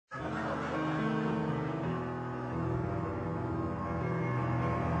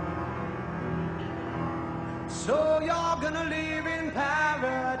So you're gonna live in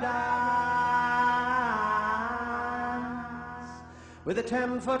paradise with a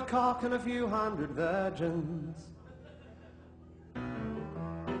 10-foot cock and a few hundred virgins.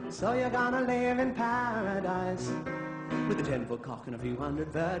 So you're gonna live in paradise with a 10-foot cock and a few hundred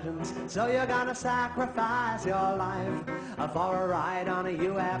virgins. So you're gonna sacrifice your life for a ride on a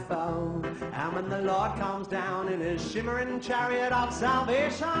UFO. And when the Lord comes down in his shimmering chariot of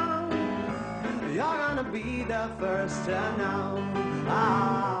salvation, you're gonna be the first to know.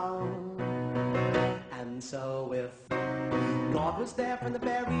 Oh. And so if God was there from the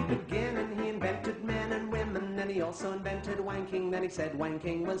very beginning, he invented men and women, and he also invented wanking. Then he said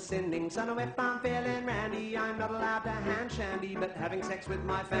wanking was sinning. So now if I'm feeling randy, I'm not allowed to hand shandy, but having sex with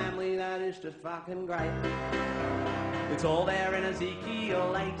my family, that is just fucking great. It's all there in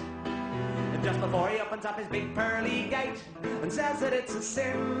Ezekiel 8. And just before he opens up his big pearly gate and says that it's a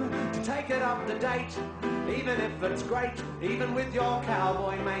sin to take it up to date, even if it's great, even with your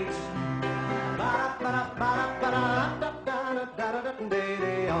cowboy mate.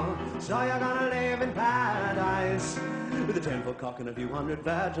 So you're gonna live in paradise with a 10-foot cock and a few hundred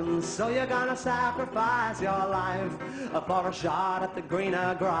virgins. So you're gonna sacrifice your life for a shot at the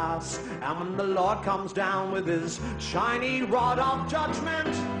greener grass. And when the Lord comes down with his shiny rod of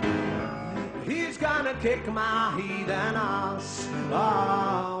judgment, he's gonna kick my heathen ass.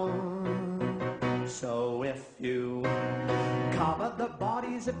 Oh. So if you cover the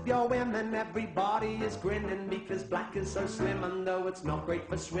bodies of your women, everybody is grinning because black is so slim. And though it's not great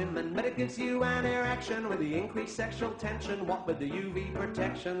for swimming, but it gives you an erection with the increased sexual tension. What with the UV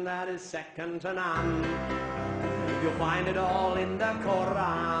protection, that is second to none. You'll find it all in the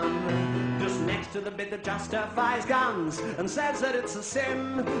Quran, just next to the bit that justifies guns and says that it's a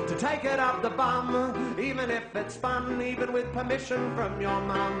sin to take it up the bum, even if it's fun, even with permission from your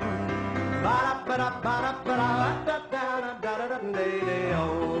mum.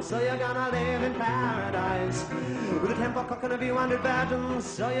 So you're gonna live in paradise with a 10-foot cock and a few hundred virgins.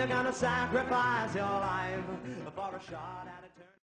 So you're gonna sacrifice your life for a shot at it.